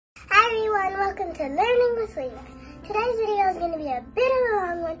Hi everyone, welcome to Learning with Leela. Today's video is going to be a bit of a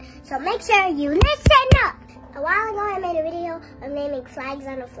long one, so make sure you listen up! A while ago I made a video of naming flags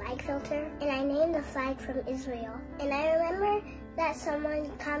on a flag filter, and I named the flag from Israel. And I remember that someone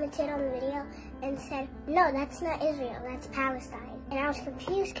commented on the video and said, no, that's not Israel, that's Palestine. And I was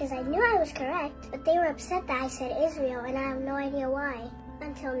confused because I knew I was correct, but they were upset that I said Israel, and I have no idea why,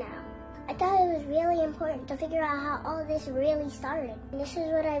 until now. I thought it was really important to figure out how all this really started. And this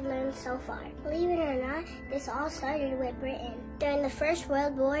is what I've learned so far. Believe it or not, this all started with Britain. During the First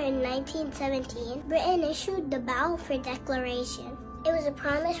World War in 1917, Britain issued the Balfour Declaration. It was a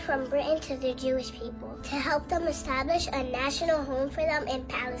promise from Britain to the Jewish people to help them establish a national home for them in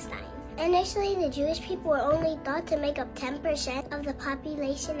Palestine. Initially, the Jewish people were only thought to make up 10% of the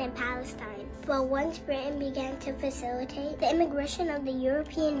population in Palestine. But once Britain began to facilitate the immigration of the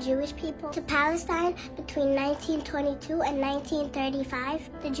European Jewish people to Palestine between 1922 and 1935,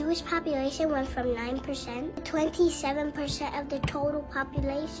 the Jewish population went from 9% to 27% of the total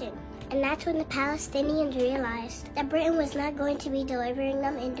population. And that's when the Palestinians realized that Britain was not going to be delivering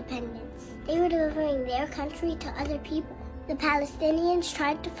them independence. They were delivering their country to other people. The Palestinians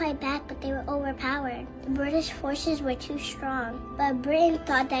tried to fight back, but they were overpowered. The British forces were too strong, but Britain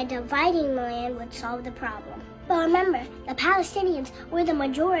thought that dividing the land would solve the problem. But remember, the Palestinians were the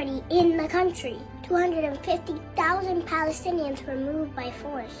majority in the country. 250,000 Palestinians were moved by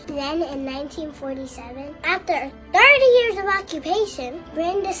force. Then in 1947, after 30 years of occupation,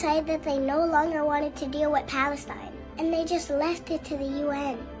 Britain decided that they no longer wanted to deal with Palestine, and they just left it to the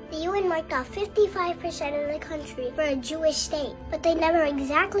UN. The UN marked off 55% of the country for a Jewish state, but they never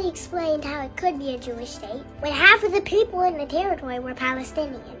exactly explained how it could be a Jewish state when half of the people in the territory were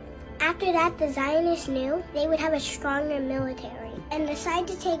Palestinian. After that, the Zionists knew they would have a stronger military and decided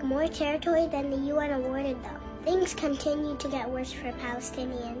to take more territory than the UN awarded them. Things continued to get worse for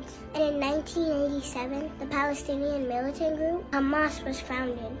Palestinians, and in 1987, the Palestinian militant group Hamas was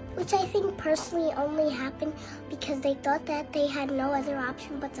founded, which I think personally only happened because they thought that they had no other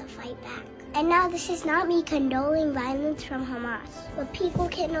option but to fight back. And now this is not me condoning violence from Hamas, but people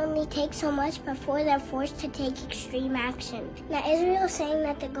can only take so much before they're forced to take extreme action. Now Israel is saying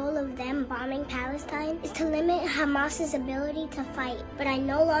that the goal of them bombing Palestine is to limit Hamas's ability to fight, but I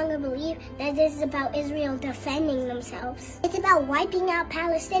no longer believe that this is about Israel defending themselves. It's about wiping out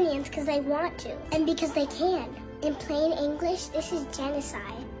Palestinians because they want to, and because they can. In plain English, this is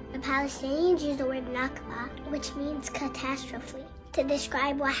genocide. The Palestinians use the word Nakba, which means catastrophe, to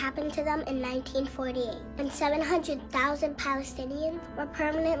describe what happened to them in 1948, and 700,000 Palestinians were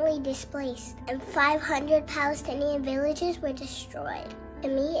permanently displaced, and 500 Palestinian villages were destroyed. To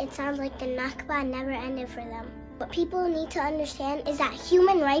me, it sounds like the Nakba never ended for them. What people need to understand is that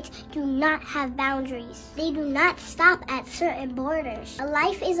human rights do not have boundaries. They do not stop at certain borders. A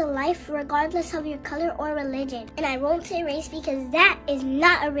life is a life regardless of your color or religion, and I won't say race because that is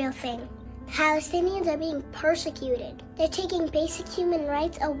not a real thing. Palestinians are being persecuted. They're taking basic human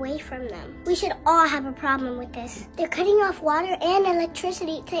rights away from them. We should all have a problem with this. They're cutting off water and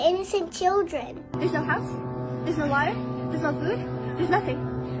electricity to innocent children. There's no house, there's no water, there's no food, there's nothing.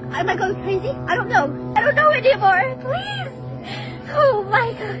 Am I going crazy? I don't know. I don't know anymore. Please. Oh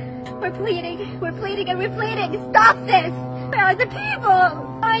my God. We're pleading and we're pleading. Stop this. Where are the people?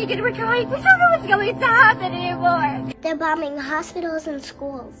 We're trying. We don't know what's going to happen anymore. They're bombing hospitals and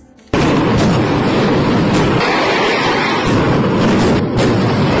schools.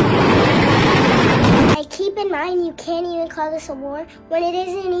 Keep in mind, you can't even call this a war when it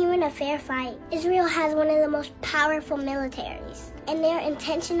isn't even a fair fight. Israel has one of the most powerful militaries, and they're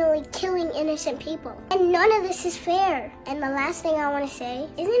intentionally killing innocent people. And none of this is fair. And the last thing I want to say,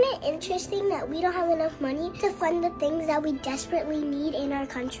 isn't it interesting that we don't have enough money to fund the things that we desperately need in our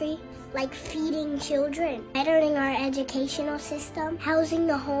country? Like feeding children, bettering our educational system, housing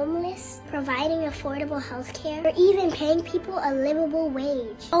the homeless, providing affordable health care, or even paying people a livable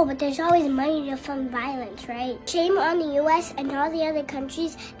wage. Oh, but there's always money to fund violence, right? Shame on the US and all the other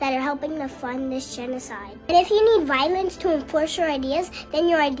countries that are helping to fund this genocide. And if you need violence to enforce your ideas, then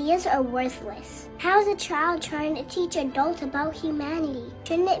your ideas are worthless. How is a child trying to teach adults about humanity?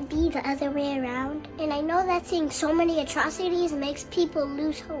 Shouldn't it be the other way around? And I know that seeing so many atrocities makes people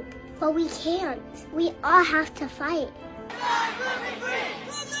lose hope. But we can't. We all have to fight.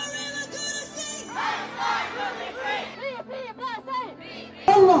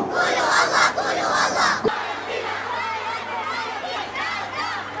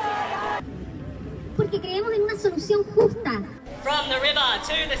 Porque creemos en una solución justa. From the river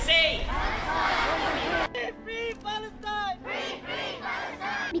to the sea. Free Palestine!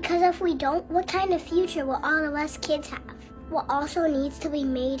 Because if we don't, what kind of future will all of us kids have? What also needs to be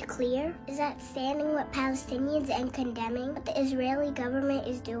made clear is that standing with Palestinians and condemning what the Israeli government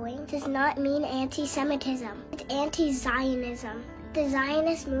is doing does not mean anti-Semitism. It's anti-Zionism. The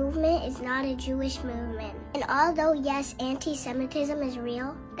Zionist movement is not a Jewish movement. And although, yes, anti-Semitism is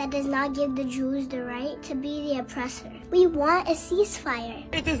real, that does not give the Jews the right to be the oppressor. We want a ceasefire.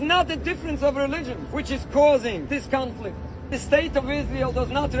 It is not the difference of religion which is causing this conflict. The state of Israel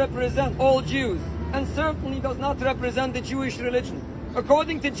does not represent all Jews, and certainly does not represent the Jewish religion.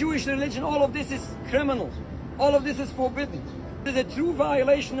 According to Jewish religion, all of this is criminal. All of this is forbidden. It is a true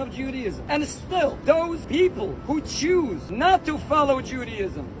violation of Judaism. And still, those people who choose not to follow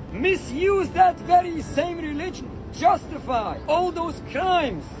Judaism misuse that very same religion, justify all those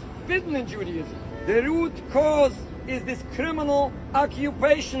crimes forbidden in Judaism. The root cause is this criminal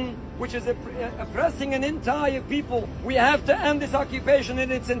occupation which is oppressing an entire people. We have to end this occupation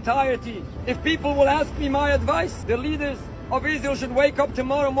in its entirety. If people will ask me my advice, the leaders of Israel should wake up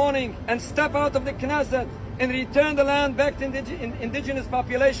tomorrow morning and step out of the Knesset and return the land back to indigenous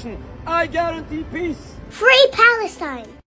population. I guarantee peace. Free Palestine!